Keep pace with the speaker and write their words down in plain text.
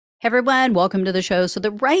Hey everyone, welcome to the show. So,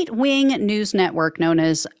 the right wing news network, known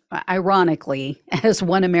as, ironically, as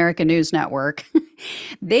One America News Network,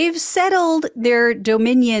 they've settled their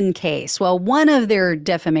Dominion case. Well, one of their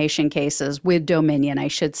defamation cases with Dominion, I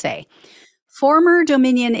should say. Former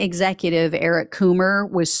Dominion executive Eric Coomer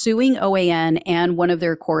was suing OAN and one of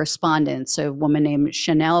their correspondents, a woman named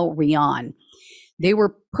Chanel Rion. They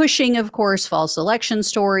were pushing, of course, false election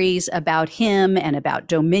stories about him and about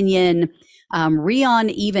Dominion. Rion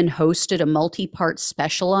even hosted a multi-part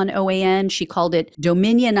special on OAN. She called it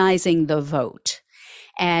Dominionizing the Vote.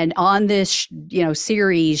 And on this,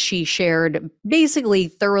 series, she shared basically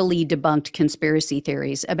thoroughly debunked conspiracy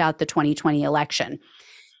theories about the 2020 election.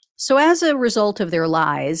 So as a result of their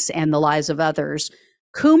lies and the lies of others,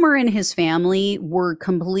 Coomer and his family were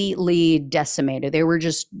completely decimated. They were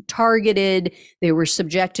just targeted. They were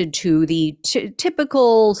subjected to the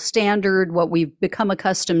typical standard, what we've become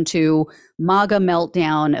accustomed to, MAGA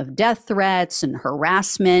meltdown of death threats and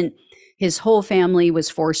harassment. His whole family was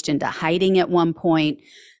forced into hiding at one point.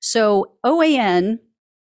 So OAN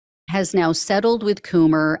has now settled with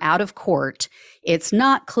Coomer out of court. It's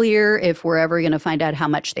not clear if we're ever going to find out how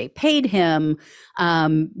much they paid him.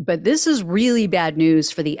 But this is really bad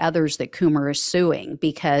news for the others that Coomer is suing,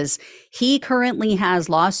 because he currently has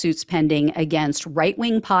lawsuits pending against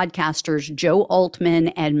right-wing podcasters Joe Altman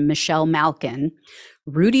and Michelle Malkin,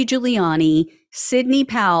 Rudy Giuliani, Sidney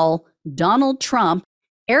Powell, Donald Trump,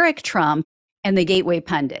 Eric Trump, and the Gateway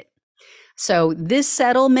Pundit. So this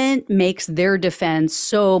settlement makes their defense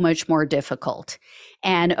so much more difficult.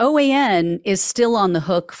 And OAN is still on the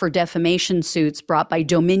hook for defamation suits brought by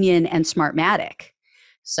Dominion and Smartmatic.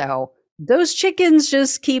 So those chickens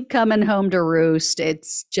just keep coming home to roost.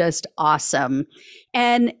 It's just awesome.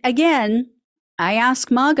 And again, I ask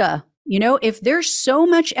MAGA, if there's so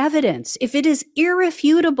much evidence, if it is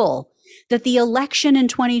irrefutable that the election in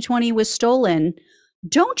 2020 was stolen,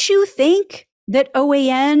 don't you think that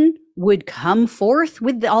OAN would come forth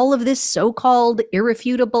with all of this so-called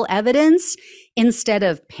irrefutable evidence instead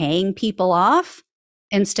of paying people off,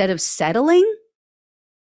 instead of settling?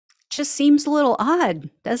 Just seems a little odd,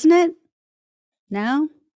 doesn't it? No?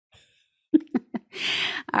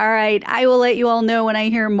 All right. I will let you all know when I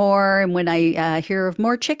hear more and when I hear of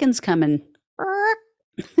more chickens coming.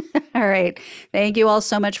 All right. Thank you all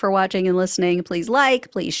so much for watching and listening. Please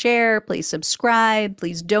like, please share, please subscribe,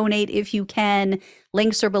 please donate if you can.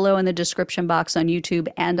 Links are below in the description box on YouTube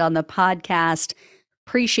and on the podcast.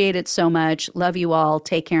 Appreciate it so much. Love you all.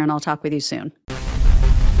 Take care, and I'll talk with you soon.